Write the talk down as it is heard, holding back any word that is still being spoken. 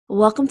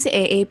Welcome to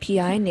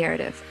AAPI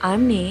Narrative.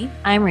 I'm Nee.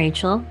 I'm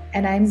Rachel.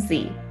 And I'm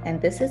Z, and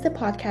this is the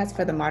podcast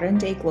for the modern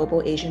day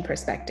global Asian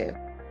perspective.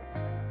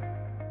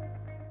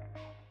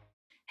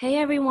 Hey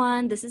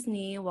everyone, this is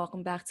Nee.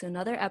 Welcome back to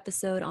another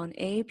episode on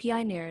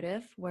AAPI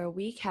Narrative, where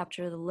we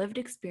capture the lived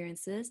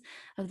experiences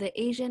of the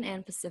Asian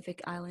and Pacific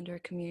Islander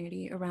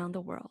community around the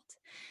world.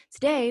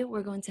 Today,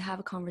 we're going to have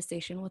a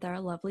conversation with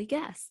our lovely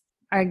guest.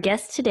 Our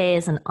guest today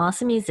is an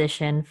awesome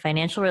musician,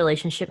 financial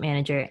relationship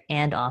manager,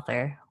 and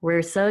author.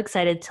 We're so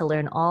excited to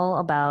learn all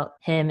about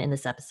him in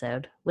this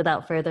episode.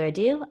 Without further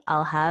ado,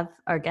 I'll have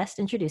our guest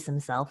introduce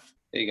himself.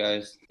 Hey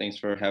guys, thanks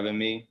for having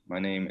me. My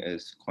name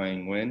is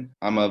Quang Nguyen.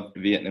 I'm of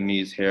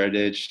Vietnamese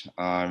heritage.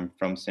 I'm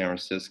from San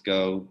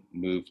Francisco,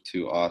 moved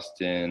to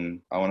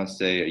Austin, I want to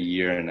say a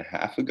year and a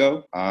half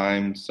ago.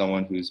 I'm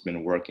someone who's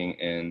been working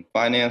in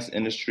finance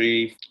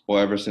industry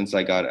ever since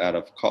I got out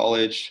of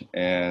college.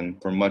 And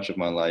for much of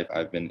my life,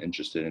 I've been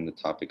interested in the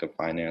topic of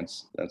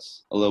finance.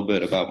 That's a little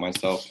bit about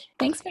myself.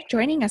 Thanks for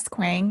joining us,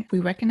 Quang.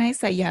 We recognize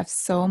that you have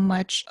so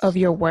much of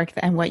your work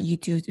and what you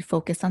do to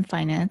focus on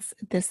finance.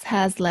 This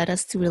has led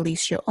us to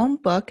release your own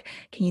book.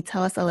 Can you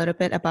tell us a little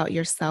bit about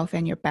yourself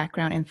and your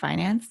background in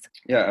finance?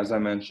 Yeah, as I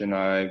mentioned,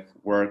 I've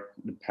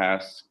worked the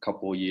past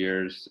couple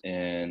years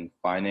in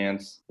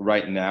finance.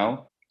 Right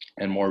now,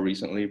 and more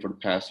recently, for the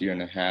past year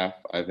and a half,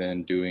 I've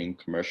been doing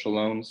commercial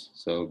loans,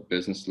 so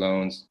business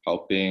loans,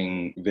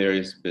 helping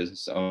various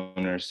business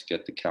owners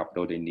get the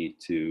capital they need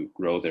to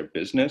grow their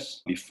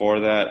business. Before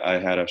that, I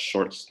had a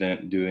short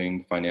stint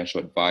doing financial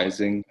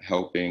advising,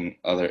 helping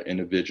other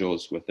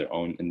individuals with their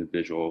own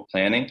individual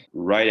planning.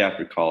 Right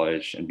after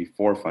college and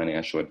before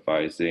financial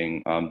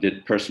advising,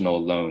 did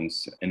personal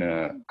loans in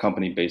a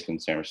company based in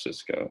San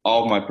Francisco.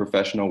 All of my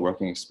professional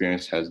working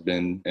experience has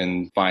been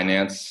in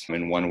finance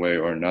in one way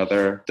or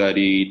another.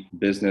 Studied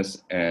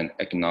business and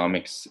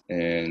economics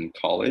in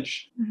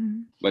college.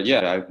 But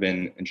yeah, I've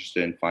been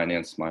interested in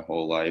finance my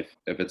whole life.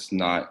 If it's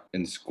not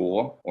in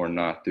school or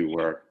not through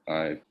work,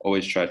 I've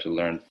always tried to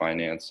learn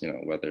finance,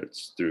 whether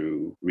it's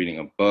through reading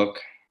a book,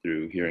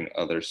 through hearing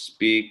others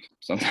speak,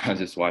 sometimes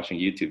just watching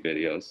YouTube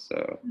videos.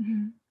 So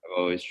I've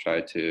always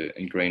tried to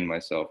ingrain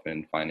myself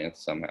in finance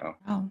somehow.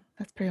 Oh,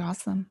 that's pretty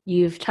awesome.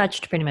 You've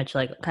touched pretty much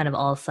like kind of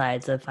all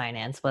sides of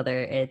finance, whether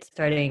it's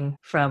starting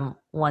from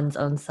one's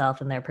own self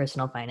and their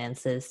personal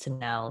finances to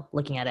now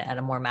looking at it at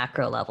a more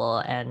macro level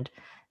and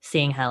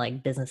seeing how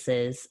like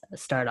businesses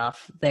start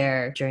off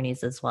their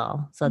journeys as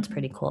well. So that's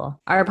pretty cool.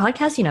 Our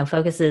podcast,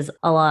 focuses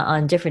a lot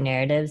on different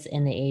narratives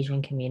in the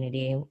Asian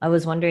community. I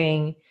was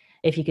wondering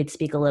if you could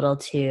speak a little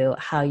to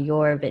how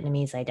your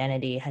Vietnamese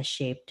identity has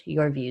shaped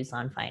your views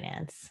on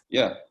finance.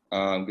 Yeah,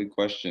 good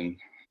question.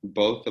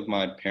 Both of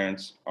my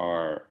parents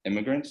are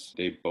immigrants.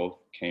 They both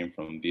came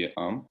from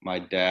Vietnam. My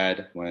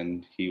dad,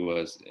 when he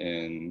was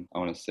in, I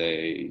want to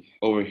say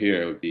over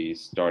here, it would be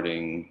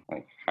starting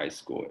like high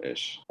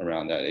school-ish,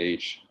 around that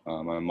age.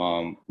 My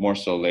mom, more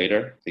so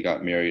later, they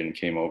got married and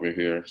came over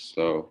here.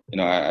 So,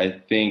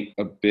 I think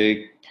a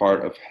big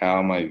part of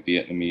how my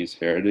Vietnamese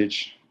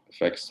heritage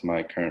affects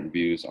my current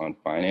views on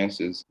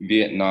finances.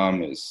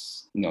 Vietnam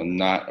is,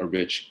 not a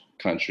rich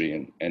country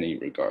in any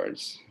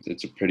regards.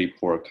 It's a pretty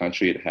poor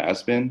country. It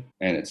has been,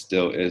 and it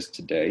still is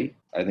today.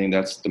 I think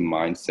that's the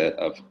mindset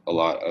of a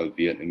lot of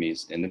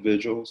Vietnamese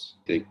individuals.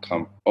 They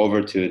come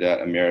over to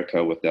that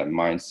America with that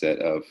mindset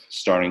of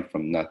starting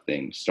from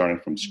nothing, starting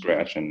from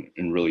scratch and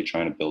really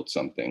trying to build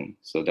something.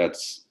 So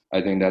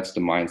I think that's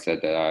the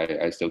mindset that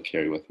I still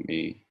carry with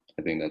me.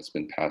 I think that's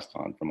been passed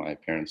on from my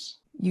parents.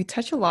 You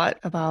touch a lot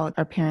about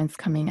our parents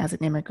coming as an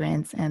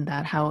immigrants and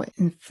that how it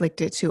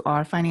inflicted to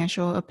our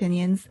financial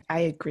opinions. I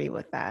agree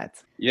with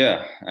that.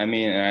 Yeah, I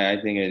mean, I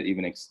think it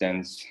even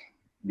extends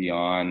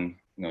beyond,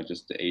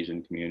 just the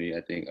Asian community.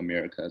 I think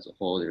America as a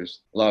whole,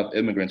 there's a lot of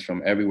immigrants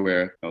from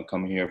everywhere,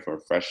 coming here for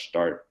a fresh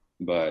start.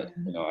 But,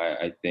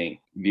 I think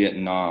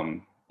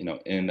Vietnam, in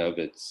and of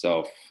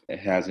itself, it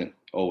hasn't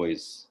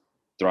always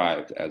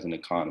thrived as an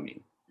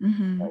economy.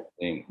 I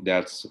think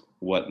that's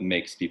what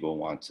makes people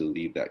want to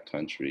leave that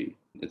country.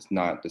 It's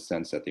not the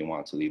sense that they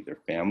want to leave their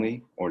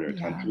family or their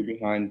country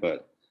behind,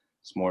 but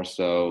it's more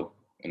so,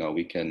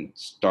 we can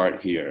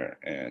start here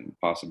and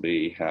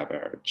possibly have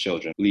our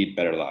children lead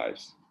better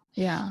lives.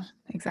 Yeah,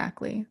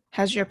 exactly.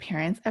 Has your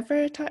parents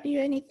ever taught you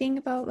anything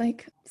about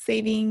like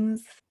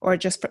savings or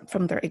just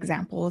from their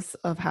examples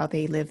of how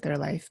they lived their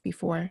life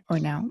before or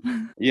now?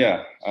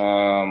 Yeah,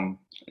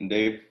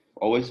 they've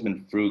always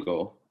been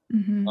frugal.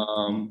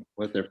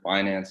 With their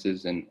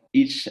finances in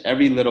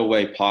every little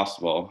way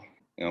possible,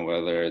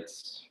 whether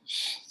it's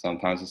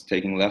sometimes it's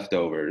taking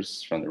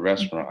leftovers from the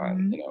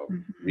restaurant,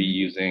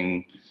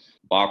 reusing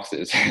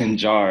boxes and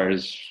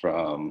jars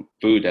from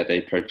food that they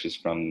purchase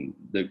from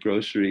the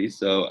grocery.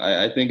 So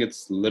I think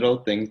it's little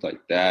things like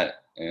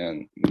that.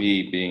 And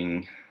me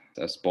being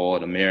a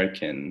spoiled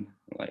American,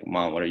 like,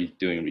 Mom, what are you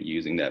doing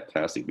reusing that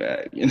plastic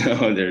bag?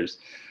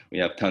 We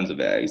have tons of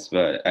bags,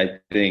 but I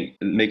think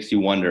it makes you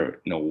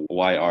wonder,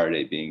 why are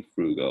they being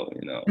frugal,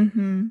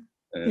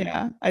 And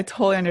Yeah, I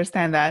totally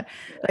understand that.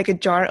 Like a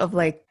jar of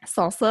like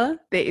salsa,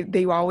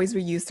 they always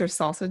reuse their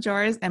salsa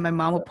jars, and my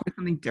mom would pour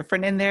something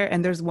different in there.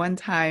 And there's one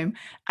time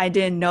I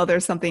didn't know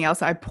there's something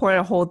else. I poured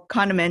a whole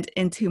condiment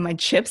into my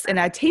chips, and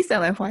I tasted it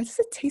like, why does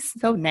it taste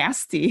so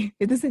nasty?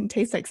 It doesn't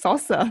taste like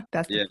salsa.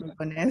 That's the yeah,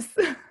 fruitfulness.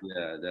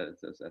 yeah,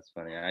 that's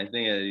funny. I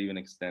think it even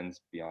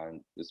extends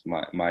beyond just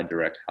my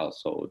direct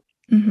household.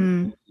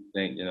 Hmm. You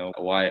think,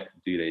 why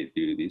do they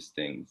do these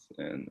things?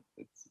 And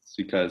it's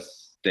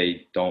because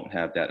they don't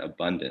have that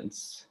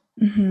abundance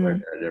where Hmm.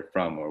 they're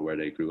from or where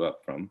they grew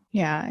up from.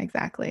 Yeah,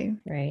 exactly.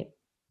 Right.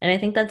 And I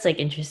think that's like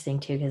interesting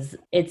too, because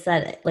it's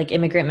that like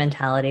immigrant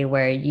mentality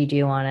where you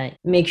do want to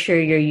make sure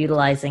you're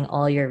utilizing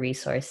all your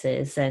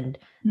resources and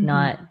Hmm.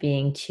 not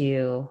being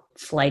too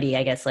flighty,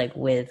 I guess, like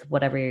with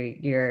whatever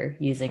you're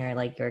using or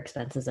like your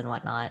expenses and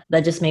whatnot.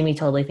 That just made me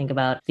totally think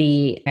about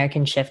the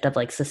American shift of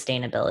like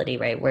sustainability,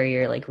 right? Where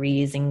you're like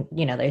reusing,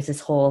 there's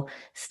this whole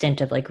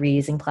stint of like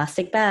reusing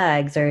plastic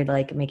bags or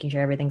like making sure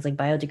everything's like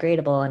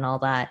biodegradable and all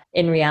that.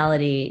 In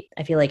reality,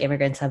 I feel like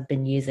immigrants have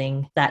been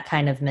using that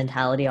kind of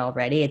mentality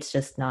already. It's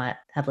just not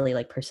heavily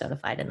like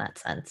personified in that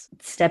sense.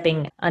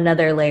 Stepping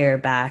another layer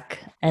back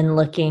and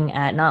looking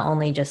at not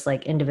only just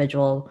like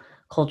individual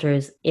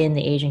cultures in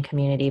the Asian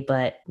community,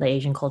 but the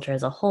Asian culture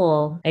as a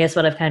whole. I guess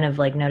what I've kind of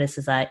like noticed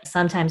is that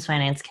sometimes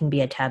finance can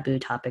be a taboo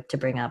topic to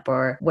bring up,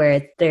 or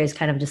where there's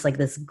kind of just like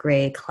this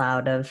gray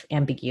cloud of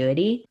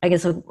ambiguity. I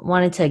guess I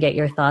wanted to get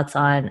your thoughts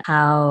on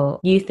how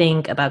you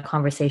think about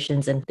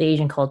conversations in the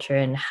Asian culture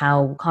and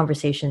how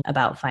conversations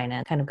about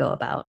finance kind of go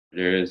about.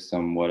 There is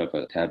somewhat of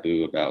a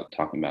taboo about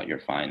talking about your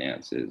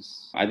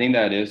finances. I think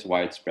that is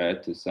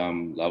widespread to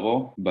some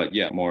level, but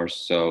yeah, more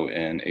so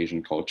in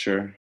Asian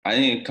culture. I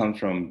think it comes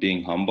from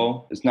being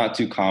humble. It's not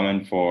too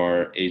common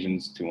for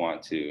Asians to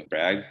want to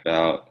brag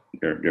about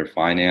their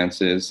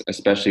finances,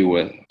 especially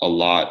with a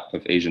lot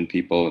of Asian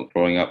people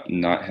growing up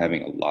not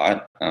having a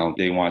lot.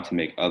 They want to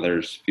make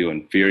others feel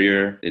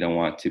inferior. They don't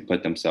want to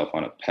put themselves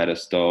on a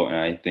pedestal. And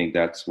I think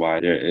that's why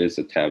there is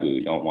a taboo.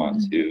 You don't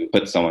want to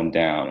put someone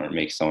down or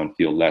make someone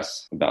feel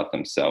less about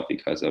themselves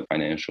because of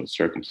financial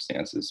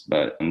circumstances.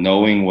 But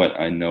knowing what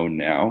I know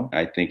now,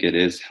 I think it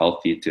is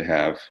healthy to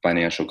have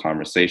financial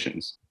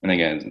conversations. And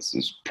again, this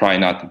is probably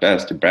not the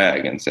best to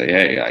brag and say,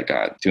 hey, I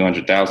got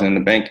 200,000 in the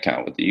bank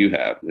account. What do you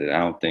have? I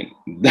don't think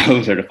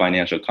those are the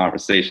financial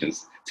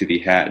conversations to be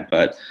had.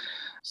 But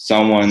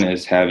someone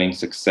is having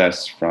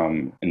success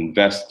from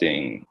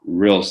investing,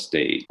 real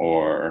estate,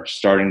 or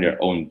starting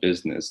their own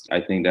business,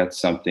 I think that's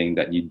something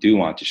that you do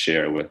want to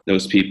share with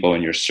those people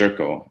in your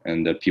circle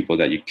and the people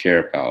that you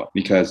care about.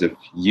 Because if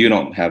you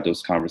don't have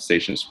those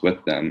conversations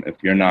with them, if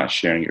you're not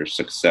sharing your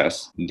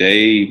success,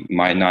 they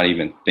might not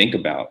even think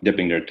about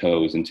dipping their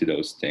toes into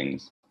those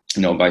things.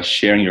 By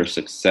sharing your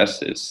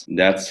successes,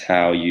 that's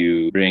how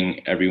you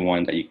bring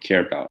everyone that you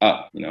care about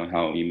up,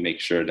 how you make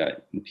sure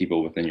that the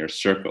people within your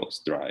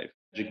circles thrive.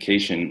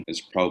 Education is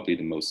probably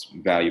the most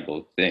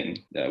valuable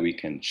thing that we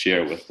can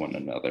share with one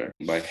another.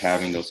 By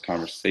having those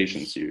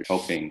conversations, you're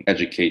helping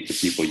educate the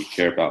people you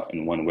care about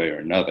in one way or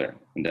another.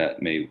 And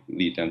that may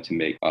lead them to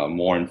make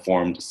more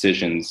informed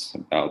decisions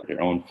about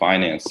their own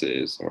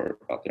finances or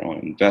about their own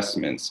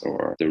investments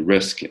or the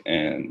risk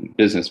and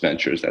business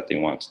ventures that they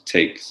want to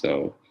take.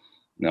 So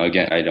now,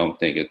 again, I don't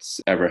think it's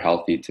ever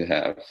healthy to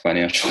have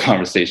financial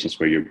conversations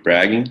where you're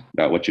bragging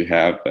about what you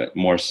have, but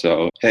more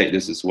so, hey,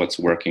 this is what's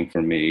working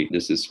for me.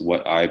 This is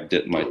what I've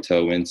dipped my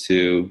toe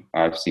into.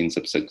 I've seen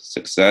some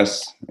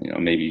success.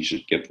 Maybe you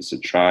should give this a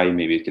try.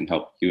 Maybe it can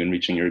help you in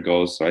reaching your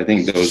goals. So I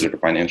think those are the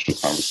financial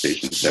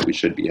conversations that we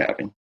should be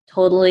having.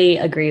 Totally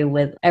agree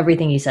with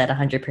everything you said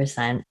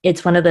 100%.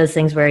 It's one of those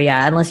things where,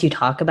 yeah, unless you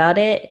talk about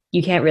it,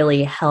 you can't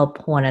really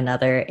help one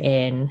another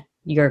in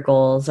your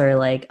goals or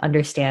like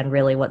understand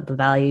really what the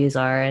values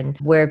are and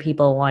where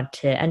people want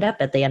to end up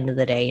at the end of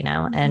the day,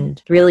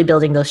 and really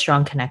building those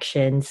strong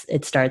connections.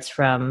 It starts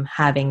from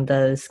having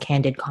those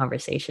candid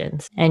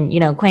conversations. And,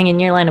 Quang, in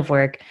your line of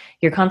work,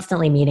 you're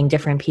constantly meeting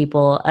different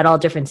people at all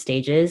different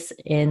stages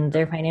in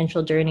their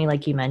financial journey,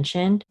 like you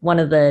mentioned. One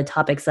of the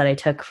topics that I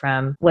took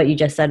from what you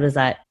just said was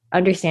that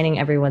understanding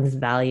everyone's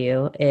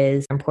value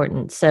is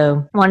important.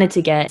 So wanted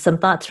to get some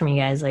thoughts from you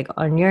guys, like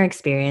on your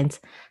experience,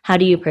 how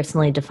do you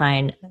personally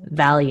define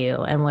value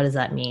and what does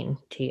that mean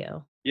to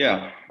you?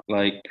 Yeah,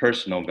 like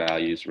personal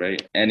values,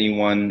 right?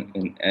 Anyone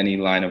in any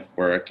line of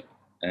work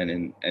and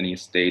in any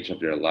stage of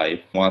their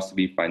life wants to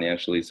be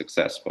financially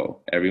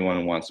successful.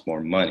 Everyone wants more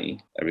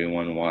money.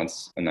 Everyone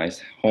wants a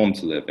nice home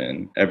to live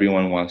in.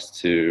 Everyone wants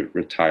to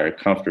retire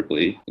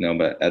comfortably,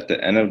 but at the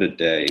end of the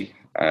day,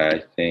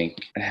 I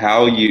think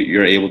how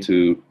you're able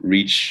to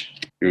reach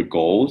your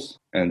goals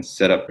and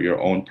set up your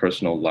own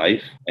personal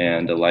life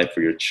and the life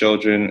for your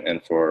children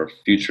and for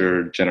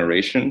future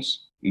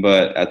generations.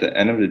 But at the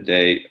end of the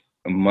day,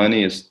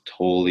 money is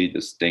totally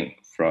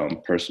distinct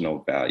from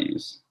personal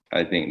values.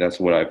 I think that's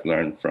what I've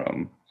learned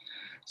from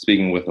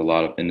speaking with a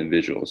lot of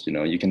individuals.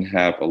 You can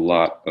have a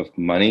lot of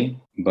money,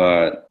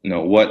 but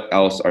what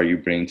else are you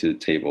bringing to the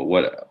table?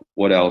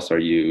 What else are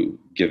you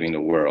giving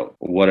the world?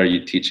 What are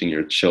you teaching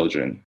your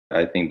children?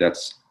 I think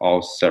that's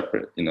all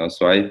separate,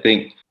 so I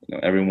think,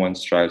 everyone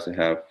strives to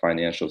have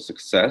financial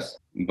success,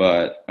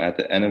 but at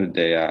the end of the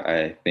day,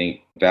 I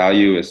think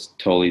value is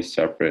totally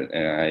separate,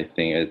 and I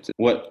think it's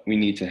what we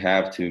need to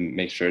have to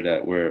make sure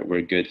that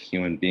we're good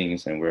human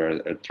beings and we're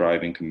a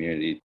thriving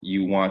community.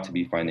 You want to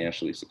be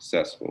financially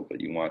successful, but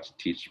you want to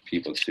teach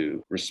people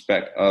to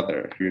respect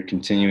others. You're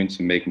continuing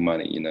to make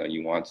money,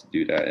 you want to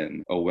do that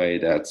in a way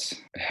that's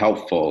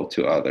helpful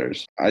to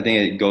others. I think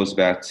it goes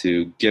back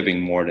to giving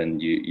more than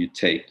you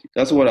take.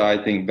 That's what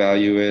I think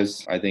value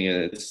is. I think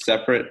it's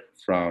separate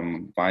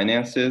from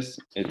finances.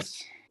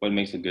 It's what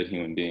makes a good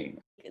human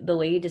being. The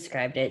way you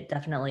described it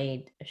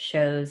definitely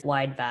shows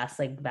wide vast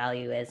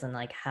value is, and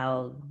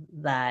how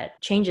that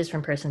changes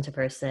from person to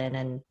person.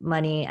 And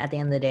money at the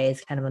end of the day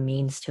is kind of a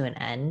means to an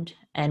end,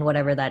 and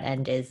whatever that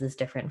end is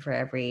different for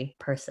every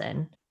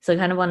person. So I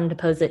kind of wanted to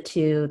pose it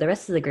to the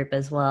rest of the group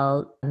as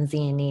well.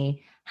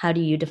 Ziani, how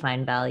do you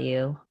define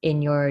value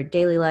in your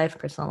daily life,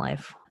 personal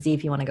life? Z,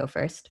 if you want to go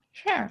first.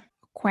 Sure.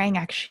 Quang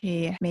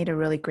actually made a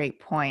really great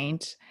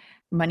point.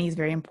 Money is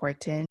very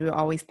important. We're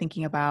always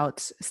thinking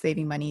about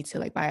saving money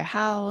to buy a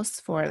house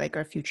for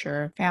our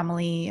future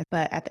family.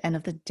 But at the end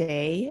of the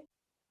day,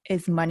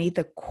 is money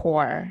the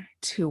core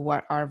to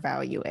what our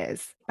value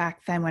is?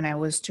 Back then, when I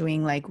was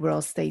doing real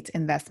estate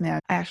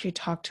investment, I actually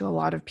talked to a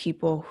lot of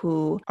people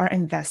who are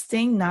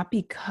investing not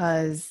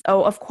because,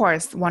 of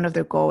course, one of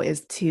their goal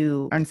is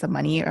to earn some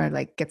money or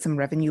get some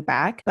revenue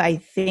back. But I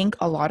think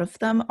a lot of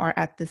them are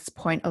at this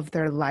point of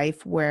their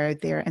life where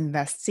they're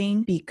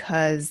investing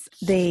because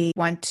they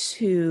want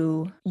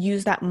to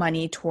use that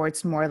money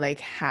towards more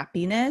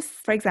happiness.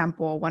 For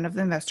example, one of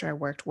the investors I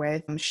worked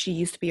with, she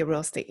used to be a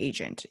real estate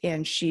agent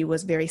and she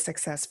was very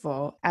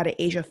successful. At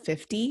the age of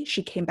 50,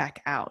 she came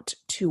back out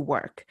to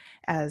work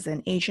as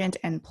an agent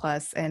and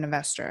plus an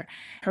investor.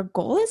 Her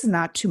goal is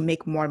not to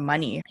make more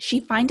money. She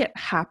finds it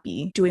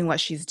happy doing what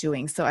she's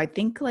doing. So I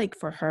think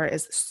for her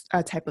is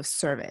a type of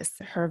service.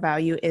 Her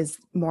value is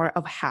more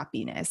of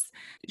happiness.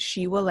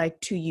 She will like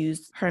to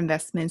use her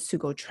investments to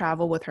go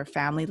travel with her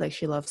family.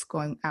 She loves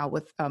going out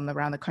with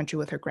around the country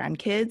with her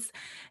grandkids,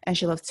 and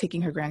she loves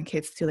taking her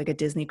grandkids to a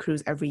Disney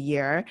cruise every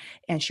year,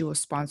 and she will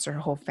sponsor her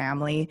whole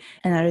family.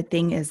 Another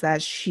thing is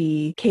that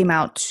she came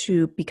out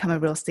to become a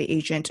real estate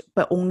agent,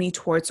 but only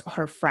towards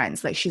her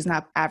friends. She's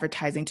not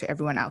advertising to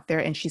everyone out there,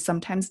 and she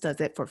sometimes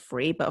does it for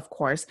free. But of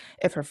course,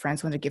 if her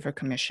friends want to give her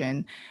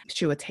commission,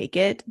 she would take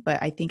it.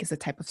 But I think it's a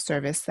type of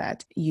service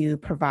that you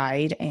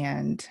provide,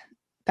 and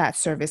that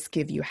service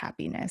give you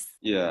happiness.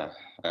 Yeah,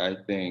 I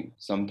think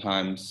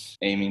sometimes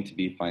aiming to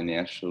be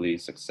financially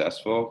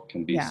successful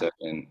can be such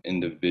an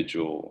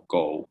individual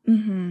goal.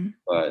 Mm-hmm.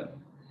 But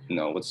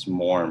what's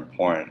more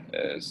important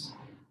is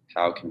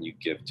how can you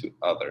give to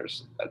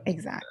others at the end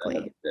Exactly.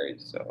 of the day.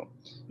 So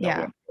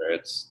Yeah. whether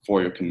it's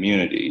for your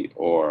community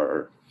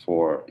or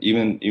for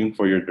even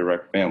for your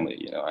direct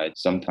family,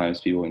 sometimes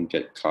people can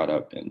get caught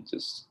up in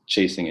just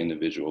chasing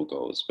individual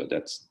goals, but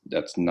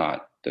that's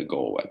not the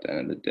goal at the end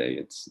of the day.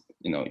 It's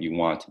you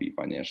want to be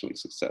financially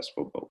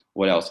successful, but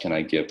what else can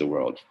I give the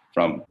world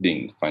from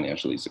being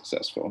financially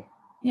successful?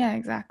 Yeah,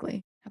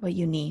 exactly. How about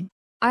you, Nee?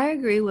 I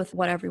agree with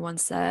what everyone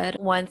said.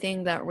 One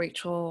thing that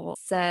Rachel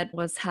said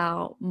was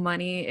how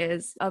money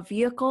is a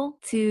vehicle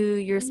to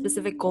your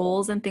specific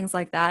goals and things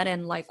like that.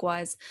 And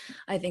likewise,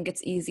 I think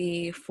it's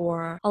easy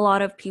for a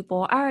lot of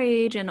people our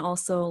age, and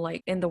also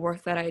in the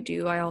work that I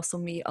do, I also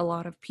meet a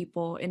lot of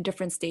people in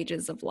different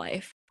stages of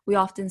life. We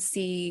often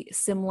see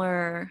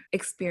similar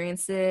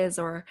experiences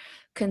or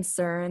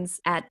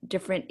concerns at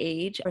different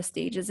age or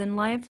stages in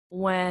life.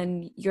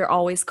 When you're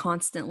always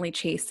constantly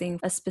chasing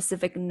a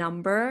specific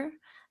number,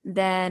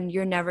 then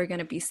you're never going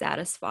to be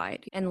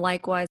satisfied. And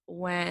likewise,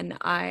 when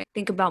I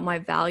think about my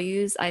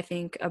values, I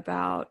think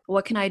about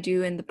what can I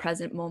do in the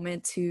present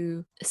moment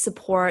to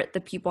support the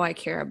people I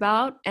care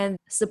about and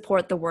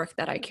support the work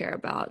that I care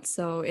about.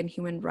 So in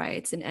human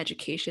rights and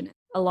education,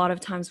 a lot of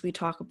times we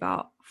talk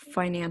about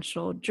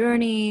financial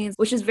journeys,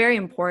 which is very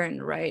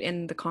important, right,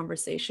 in the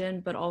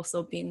conversation, but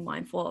also being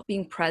mindful of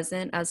being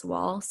present as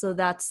well. So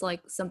that's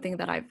something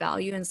that I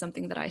value and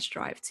something that I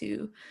strive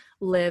to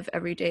live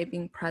every day,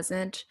 being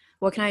present.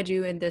 What can I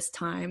do in this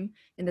time,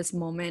 in this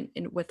moment,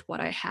 with what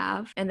I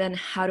have? And then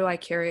how do I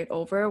carry it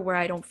over where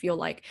I don't feel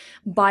like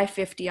by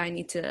 50 I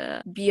need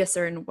to be a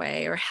certain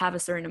way or have a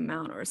certain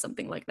amount or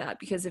something like that?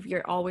 Because if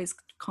you're always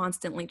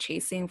constantly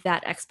chasing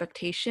that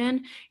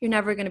expectation, you're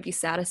never going to be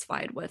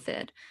satisfied with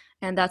it.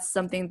 And that's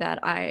something that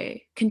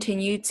I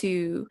continue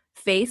to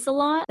face a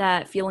lot,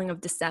 that feeling of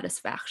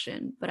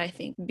dissatisfaction. But I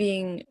think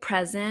being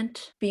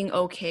present, being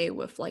okay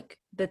with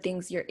the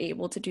things you're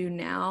able to do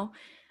now,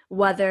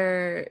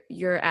 whether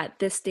you're at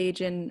this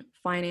stage in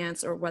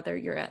finance or whether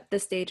you're at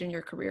this stage in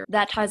your career,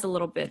 that ties a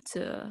little bit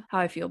to how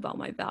I feel about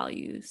my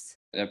values.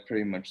 That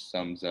pretty much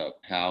sums up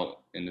how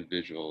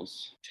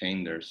individuals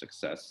attain their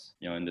success,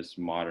 in this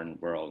modern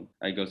world.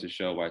 It goes to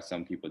show why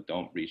some people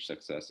don't reach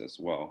success as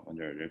well, when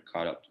they're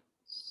caught up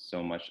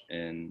so much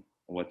in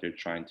what they're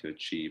trying to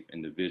achieve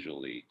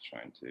individually,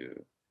 trying to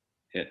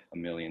hit $1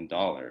 million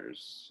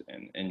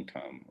in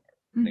income,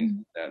 things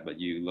like that. But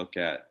you look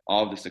at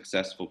all the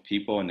successful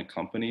people and the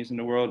companies in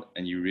the world,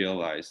 and you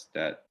realize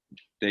that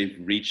they've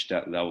reached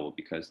that level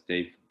because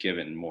they've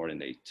given more than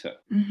they took.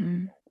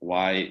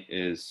 Why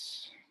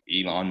is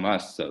Elon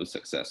Musk so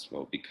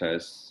successful?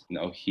 Because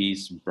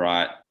he's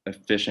brought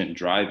efficient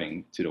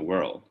driving to the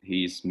world.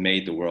 He's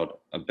made the world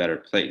a better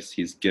place.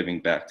 He's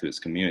giving back to his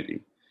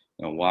community.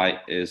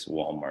 Why is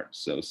Walmart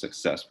so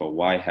successful?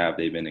 Why have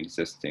they been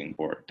existing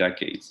for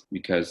decades?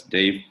 Because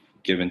they've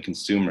given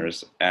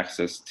consumers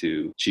access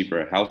to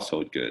cheaper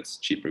household goods,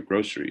 cheaper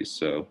groceries.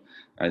 So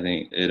I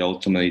think it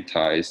ultimately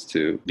ties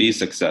to be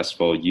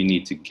successful, you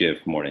need to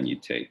give more than you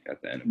take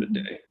at the end of the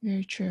day.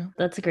 Very true.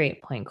 That's a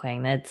great point,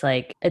 Quang. That's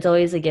like, it's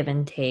always a give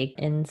and take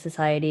in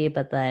society,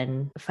 but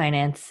then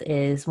finance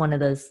is one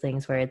of those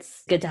things where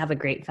it's good to have a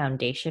great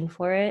foundation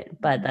for it,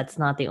 but that's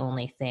not the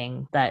only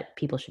thing that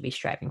people should be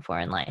striving for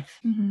in life.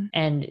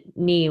 And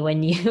Nee,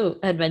 when you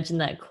had mentioned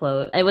that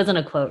quote, it wasn't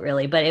a quote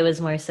really, but it was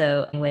more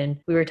so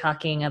when we were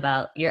talking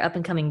about your up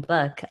and coming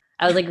book.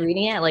 I was like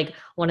reading it at like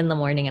 1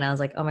 a.m. and I was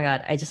like, oh my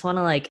God, I just want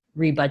to like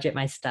rebudget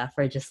my stuff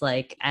or just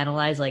like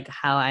analyze like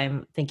how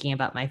I'm thinking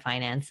about my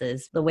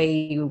finances. The way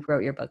you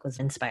wrote your book was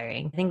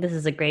inspiring. I think this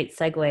is a great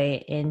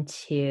segue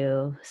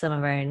into some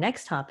of our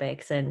next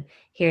topics and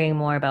hearing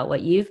more about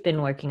what you've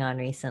been working on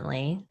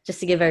recently.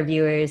 Just to give our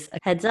viewers a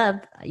heads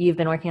up, you've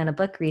been working on a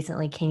book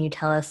recently. Can you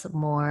tell us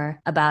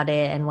more about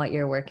it and what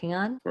you're working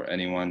on? For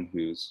anyone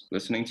who's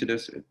listening to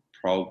this, it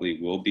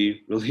probably will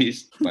be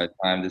released by the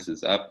time this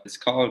is up. It's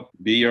called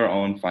Be Your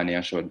Own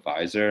Financial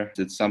Advisor.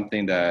 It's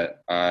something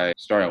that I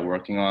started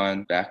working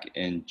on back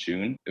in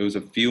June. It was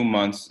a few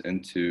months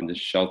into the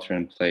shelter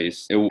in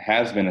place. It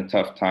has been a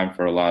tough time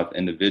for a lot of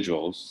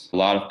individuals. A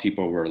lot of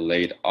people were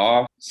laid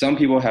off. Some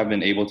people have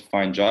been able to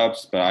find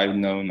jobs, but I've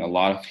known a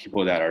lot of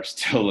people that are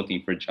still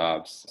looking for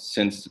jobs.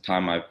 Since the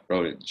time I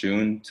wrote it,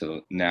 June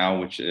to now,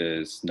 which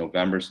is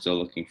November, still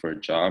looking for a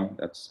job.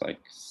 That's like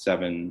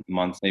 7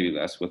 months, maybe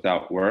less,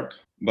 without work.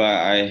 But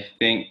I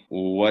think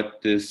what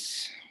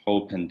this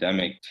whole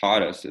pandemic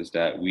taught us is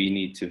that we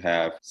need to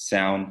have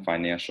sound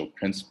financial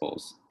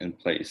principles in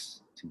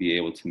place to be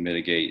able to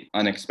mitigate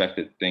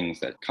unexpected things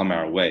that come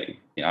our way.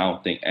 I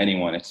don't think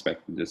anyone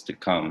expected this to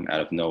come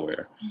out of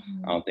nowhere.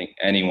 I don't think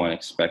anyone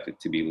expected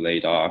to be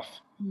laid off.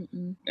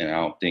 And I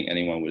don't think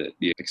anyone would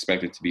be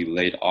expected to be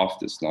laid off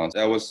this long.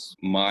 That was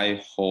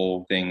my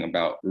whole thing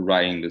about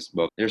writing this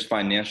book. There's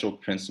financial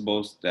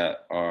principles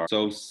that are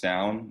so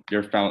sound.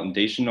 They're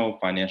foundational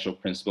financial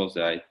principles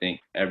that I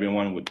think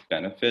everyone would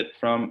benefit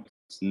from.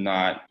 It's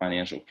not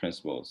financial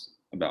principles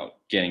about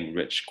getting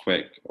rich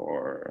quick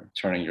or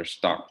turning your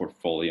stock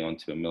portfolio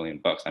into $1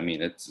 million. I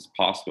mean, it's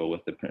possible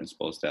with the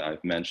principles that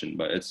I've mentioned,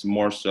 but it's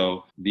more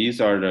so these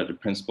are the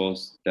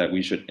principles that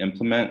we should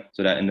implement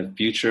so that in the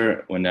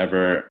future,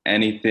 whenever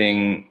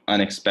anything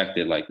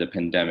unexpected like the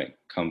pandemic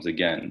comes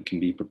again, can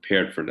be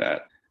prepared for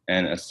that.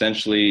 And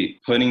essentially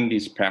putting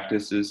these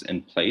practices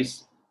in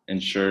place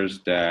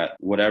ensures that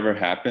whatever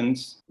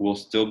happens, we'll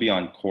still be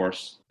on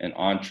course and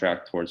on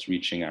track towards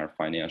reaching our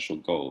financial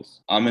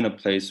goals. I'm in a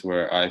place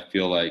where I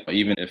feel like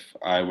even if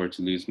I were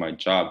to lose my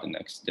job the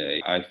next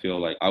day, I feel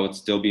like I would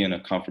still be in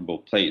a comfortable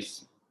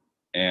place.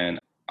 And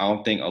I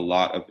don't think a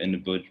lot of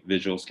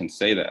individuals can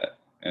say that.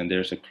 And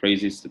there's a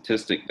crazy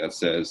statistic that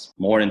says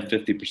more than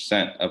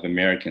 50% of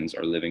Americans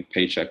are living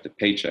paycheck to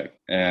paycheck.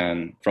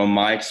 And from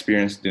my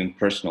experience doing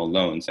personal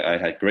loans, I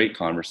had great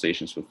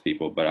conversations with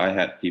people, but I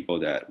had people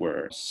that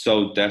were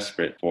so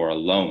desperate for a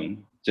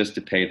loan just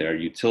to pay their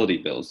utility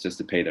bills, just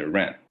to pay their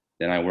rent.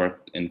 Then I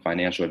worked in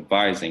financial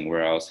advising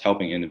where I was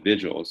helping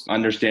individuals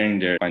understanding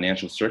their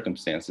financial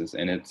circumstances.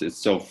 And it's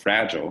so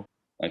fragile.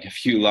 Like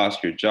if you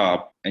lost your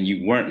job and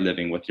you weren't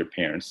living with your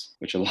parents,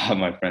 which a lot of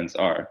my friends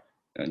are,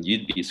 and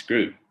you'd be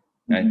screwed.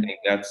 And I think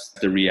that's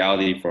the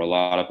reality for a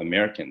lot of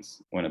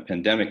Americans. When a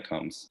pandemic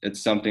comes,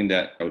 it's something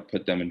that would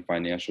put them in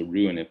financial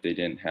ruin if they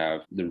didn't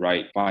have the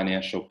right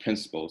financial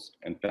principles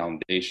and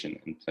foundation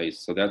in place.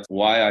 So that's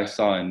why I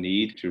saw a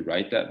need to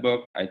write that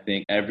book. I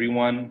think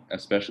everyone,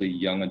 especially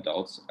young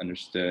adults,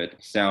 understood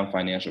sound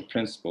financial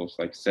principles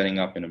like setting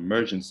up an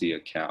emergency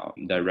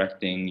account,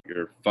 directing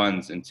your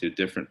funds into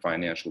different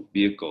financial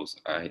vehicles.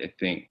 I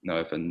think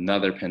if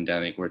another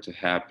pandemic were to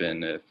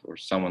happen, or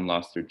someone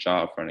lost their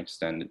job for an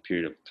extended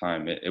period of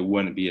time, it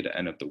wouldn't be the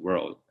end of the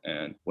world.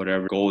 And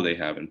whatever goal they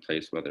have in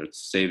place, whether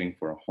it's saving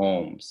for a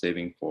home,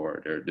 saving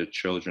for their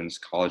children's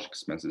college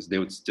expenses, they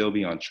would still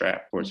be on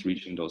track towards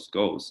reaching those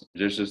goals.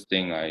 There's this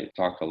thing I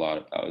talk a lot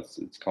about.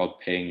 It's called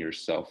paying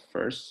yourself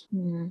first.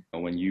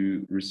 When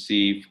you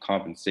receive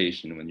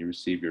compensation, when you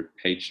receive your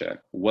paycheck,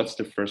 what's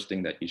the first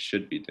thing that you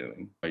should be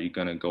doing? Are you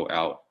going to go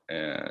out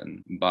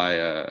and buy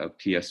a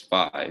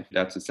PS5?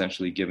 That's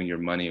essentially giving your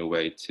money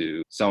away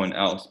to someone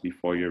else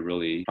before you're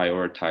really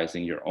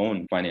prioritizing your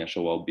own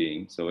financial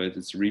well-being. So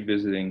it's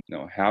revisiting,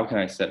 how can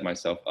I set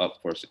myself up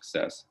for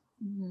success?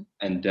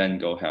 And then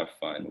go have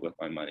fun with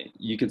my money.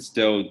 You could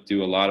still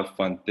do a lot of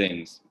fun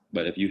things,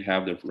 but if you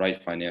have the right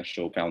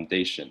financial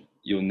foundation,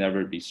 you'll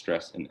never be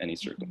stressed in any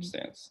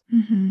circumstance.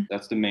 Mm-hmm.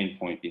 That's the main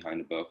point behind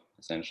the book,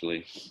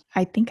 essentially.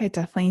 I think I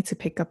definitely need to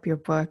pick up your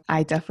book.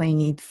 I definitely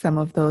need some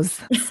of those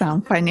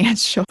sound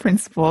financial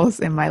principles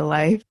in my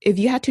life. If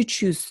you had to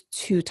choose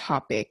two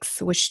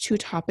topics, which two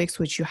topics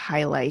would you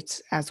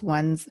highlight as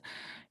ones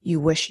you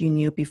wish you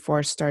knew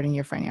before starting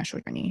your financial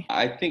journey?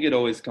 I think it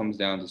always comes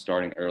down to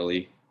starting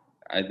early.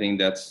 I think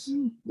that's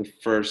the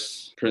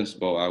first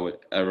principle I would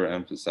ever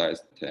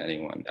emphasize to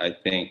anyone. I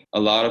think a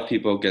lot of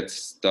people get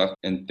stuck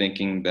in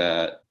thinking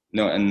that,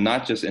 no, and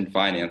not just in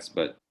finance,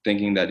 but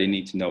thinking that they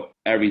need to know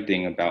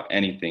everything about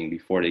anything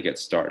before they get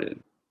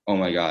started. Oh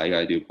my God, I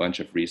gotta do a bunch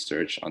of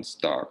research on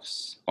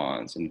stocks,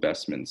 bonds,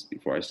 investments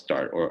before I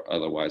start, or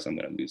otherwise I'm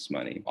gonna lose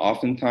money.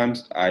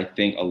 Oftentimes, I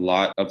think a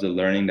lot of the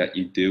learning that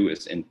you do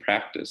is in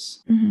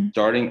practice. Mm-hmm.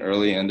 Starting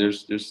early, and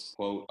there's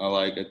quote I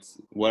like, it's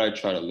what I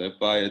try to live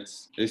by.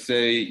 It's they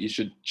say you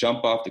should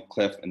jump off the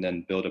cliff and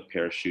then build a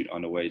parachute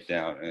on the way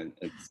down, and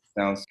it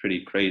sounds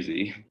pretty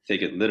crazy.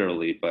 Take it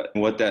literally, but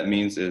what that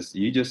means is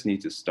you just need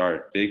to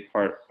start. Big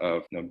part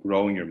of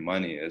growing your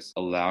money is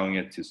allowing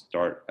it to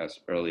start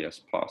as early as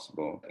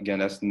possible. Again,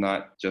 that's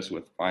not just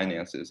with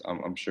finances.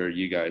 I'm sure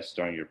you guys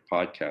starting your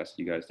podcast,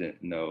 you guys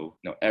didn't know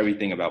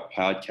everything about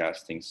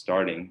podcasting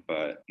starting,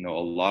 but a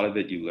lot of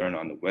it you learn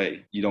on the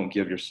way. You don't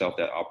give yourself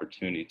that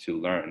opportunity to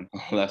learn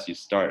unless you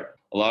start.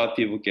 A lot of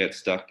people get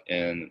stuck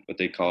in what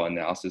they call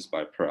analysis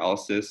by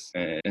paralysis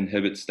and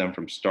inhibits them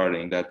from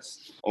starting.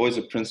 That's always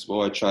a principle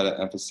I try to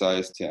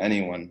emphasize to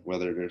anyone,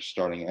 whether they're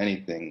starting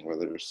anything,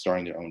 whether they're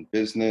starting their own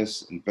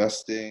business,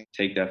 investing.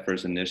 Take that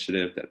first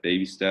initiative, that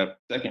baby step.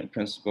 Second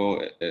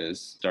principle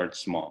is start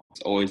small.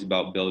 It's always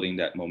about building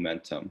that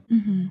momentum.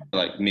 Mm-hmm.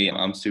 Like me,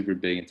 I'm super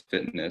big into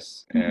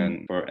fitness. Mm-hmm.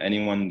 And for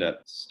anyone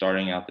that's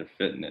starting out their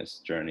fitness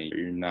journey,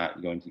 you're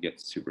not going to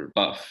get super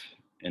buff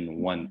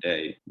in one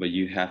day, but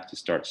you have to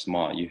start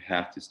small. You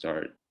have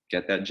to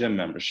get that gym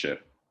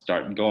membership,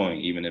 start going,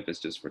 even if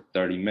it's just for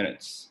 30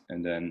 minutes.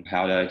 And then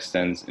how that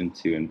extends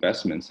into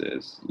investments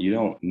is you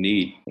don't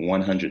need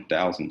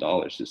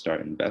 $100,000 to start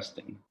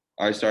investing.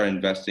 I started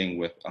investing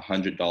with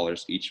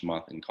 $100 each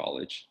month in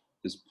college,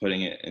 just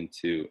putting it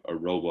into a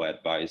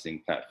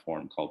robo-advising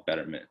platform called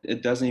Betterment.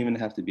 It doesn't even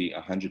have to be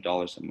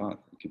 $100 a month.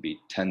 It could be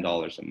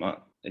 $10 a month.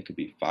 It could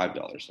be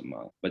 $5 a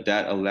month. But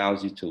that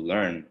allows you to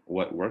learn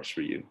what works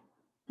for you.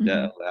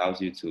 That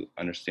allows you to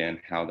understand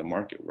how the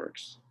market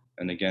works.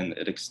 And again,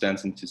 it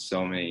extends into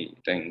so many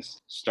things.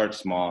 Start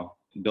small,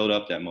 build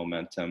up that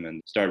momentum, and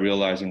start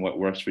realizing what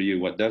works for you,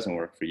 what doesn't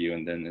work for you.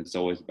 And then it's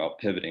always about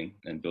pivoting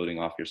and building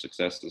off your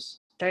successes.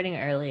 Starting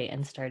early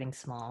and starting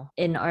small.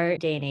 In our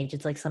day and age,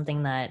 it's like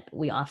something that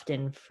we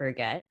often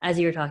forget. As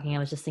you were talking, I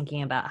was just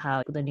thinking about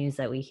how the news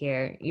that we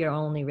hear, you're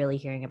only really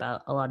hearing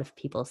about a lot of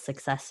people's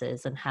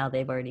successes and how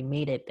they've already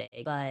made it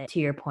big. But to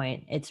your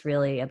point, it's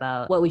really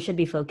about what we should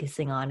be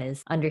focusing on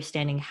is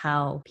understanding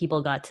how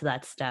people got to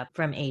that step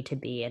from A to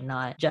B and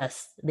not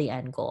just the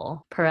end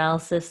goal.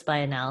 Paralysis by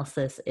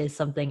analysis is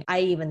something I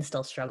even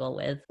still struggle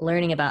with.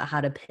 Learning about how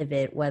to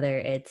pivot, whether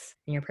it's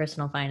in your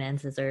personal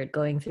finances or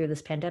going through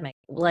this pandemic.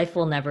 Life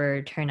will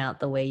never turn out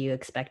the way you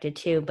expect it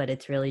to, but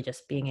it's really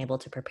just being able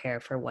to prepare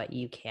for what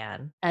you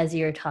can. As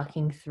you're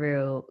talking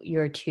through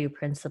your two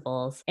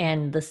principles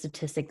and the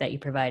statistic that you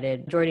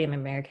provided, majority of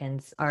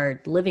Americans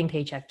are living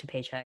paycheck to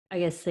paycheck. I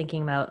guess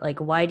thinking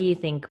about why do you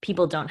think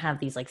people don't have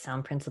these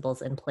sound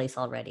principles in place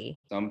already?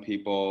 Some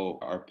people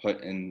are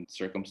put in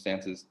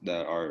circumstances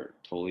that are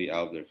totally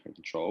out of their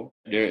control.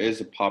 There is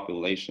a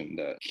population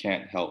that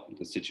can't help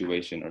the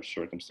situation or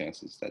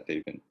circumstances that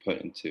they've been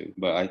put into.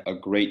 But a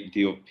great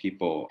deal of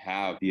people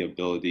have the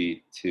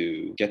ability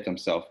to get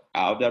themselves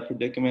out of that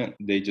predicament.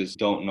 They just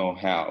don't know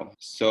how.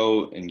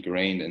 So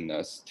ingrained in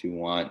us to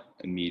want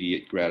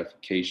immediate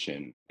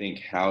gratification. I think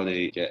how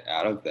they get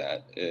out of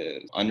that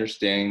is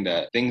understanding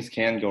that things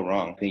can go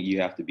wrong. I think you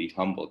have to be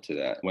humble to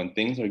that. When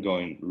things are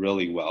going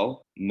really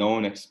well, no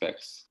one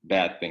expects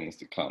bad things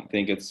to come. I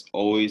think it's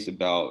always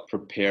about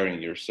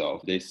preparing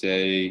yourself. They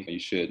say you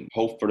should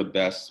hope for the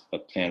best,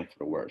 but plan for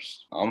the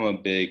worst. I'm a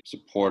big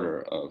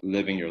supporter of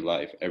living your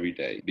life every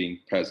day, being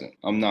present.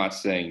 I'm not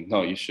saying,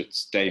 no, you should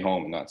stay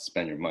home and not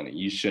spend your money.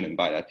 You shouldn't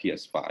buy that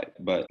PS5.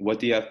 But what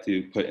do you have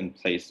to put in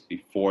place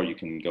before you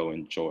can go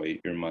enjoy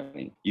your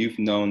money? You've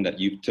known that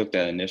you took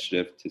that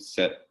initiative to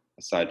set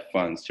aside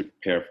funds to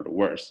prepare for the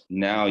worst.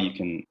 Now you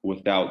can,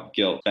 without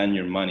guilt, spend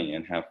your money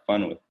and have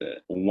fun with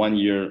it. 1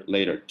 year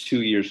later,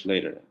 2 years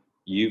later,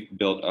 you've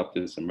built up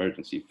this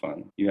emergency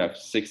fund. You have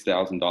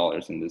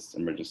 $6,000 in this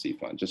emergency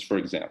fund, just for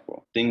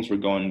example. Things were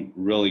going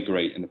really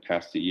great in the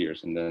past 2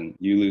 years, and then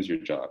you lose your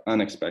job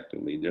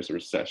unexpectedly. There's a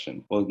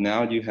recession. Well,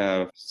 now you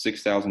have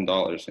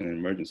 $6,000 in an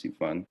emergency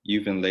fund.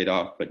 You've been laid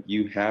off, but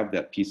you have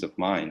that peace of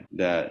mind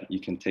that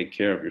you can take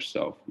care of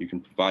yourself. You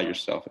can provide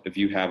yourself. If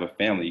you have a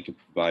family, you can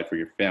provide for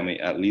your family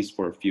at least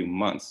for a few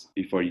months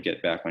before you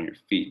get back on your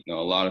feet. A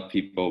lot of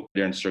people,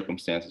 they're in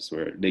circumstances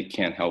where they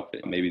can't help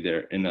it. Maybe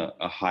they're in a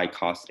high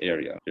cost area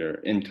area. Their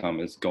income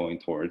is going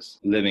towards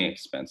living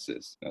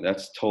expenses. Now,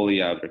 that's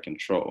totally out of their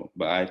control.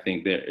 But I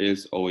think there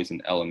is always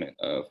an element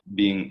of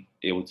being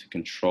able to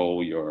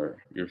control your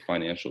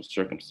financial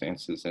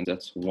circumstances. And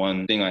that's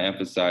one thing I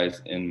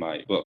emphasize in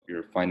my book.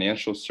 Your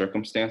financial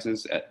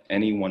circumstances at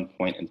any one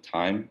point in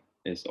time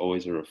is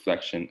always a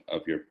reflection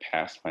of your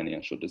past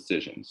financial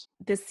decisions.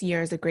 This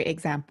year is a great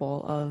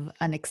example of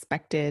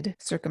unexpected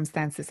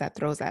circumstances that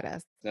throws at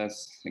us.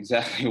 That's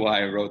exactly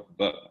why I wrote the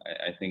book.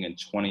 I think in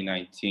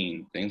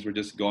 2019, things were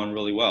just going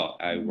really well.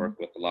 I worked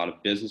with a lot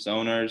of business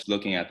owners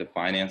looking at the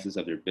finances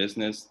of their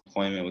business.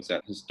 Employment was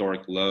at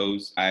historic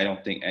lows. I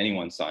don't think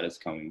anyone saw this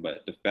coming,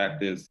 but the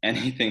fact is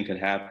anything could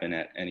happen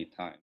at any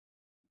time.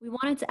 We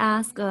wanted to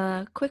ask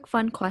a quick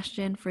fun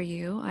question for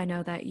you. I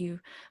know that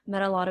you've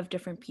met a lot of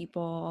different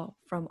people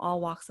from all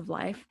walks of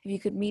life. If you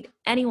could meet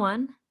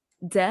anyone,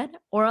 dead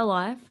or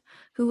alive,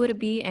 who would it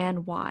be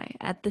and why,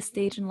 at this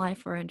stage in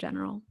life or in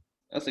general?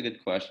 That's a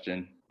good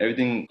question.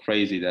 Everything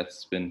crazy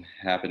that's been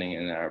happening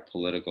in our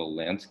political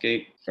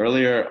landscape.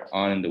 Earlier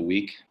on in the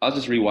week, I was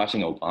just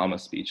rewatching Obama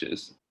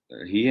speeches.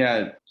 He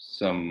had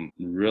some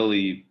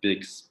really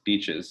big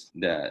speeches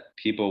that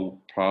people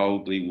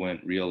probably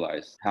wouldn't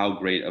realize how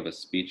great of a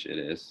speech it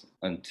is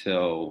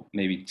until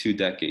maybe 2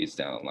 decades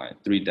down the line,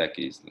 3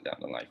 decades down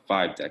the line,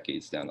 5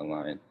 decades down the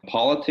line.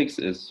 Politics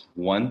is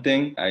one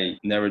thing. I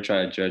never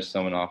try to judge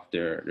someone off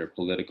their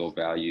political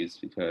values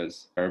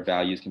because our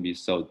values can be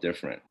so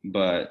different.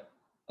 But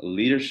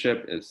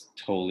leadership is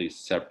totally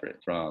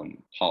separate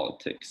from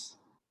politics.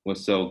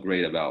 What's so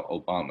great about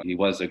Obama? He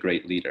was a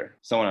great leader,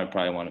 someone I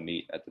probably want to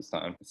meet at this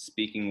time.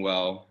 Speaking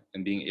well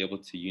and being able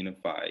to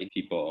unify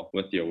people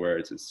with your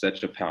words is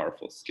such a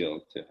powerful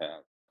skill to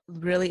have.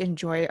 Really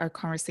enjoy our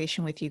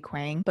conversation with you,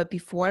 Quang. But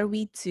before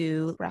we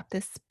do wrap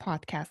this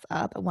podcast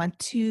up, I want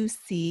to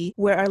see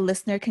where our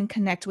listener can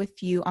connect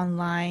with you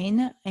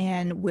online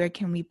and where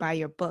can we buy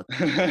your book.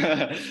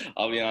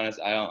 I'll be honest,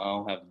 I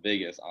don't have the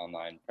biggest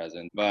online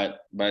presence,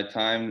 but by the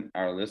time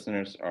our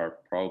listeners are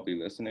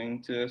probably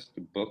listening to this,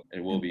 the book,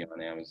 it will be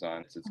on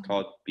Amazon. It's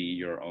called Be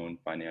Your Own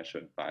Financial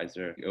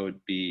Advisor. It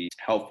would be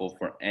helpful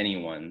for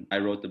anyone. I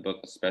wrote the book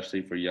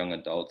especially for young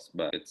adults,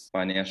 but it's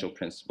financial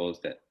principles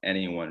that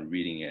anyone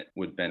reading it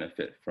would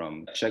benefit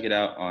from. Check it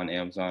out on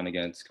Amazon.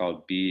 Again, it's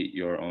called Be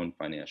Your Own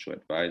Financial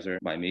Advisor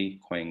by me,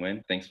 Quang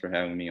Nguyen. Thanks for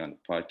having me on the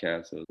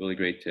podcast. It was really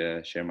great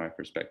to share my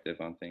perspective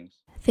on things.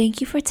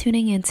 Thank you for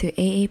tuning in to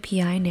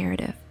AAPI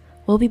Narrative.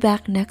 We'll be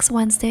back next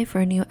Wednesday for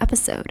a new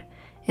episode.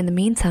 In the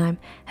meantime,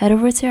 head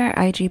over to our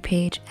IG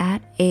page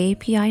at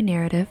AAPI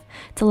Narrative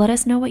to let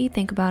us know what you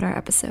think about our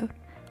episode.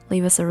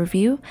 Leave us a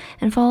review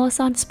and follow us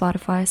on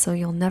Spotify so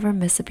you'll never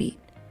miss a beat.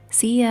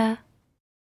 See ya!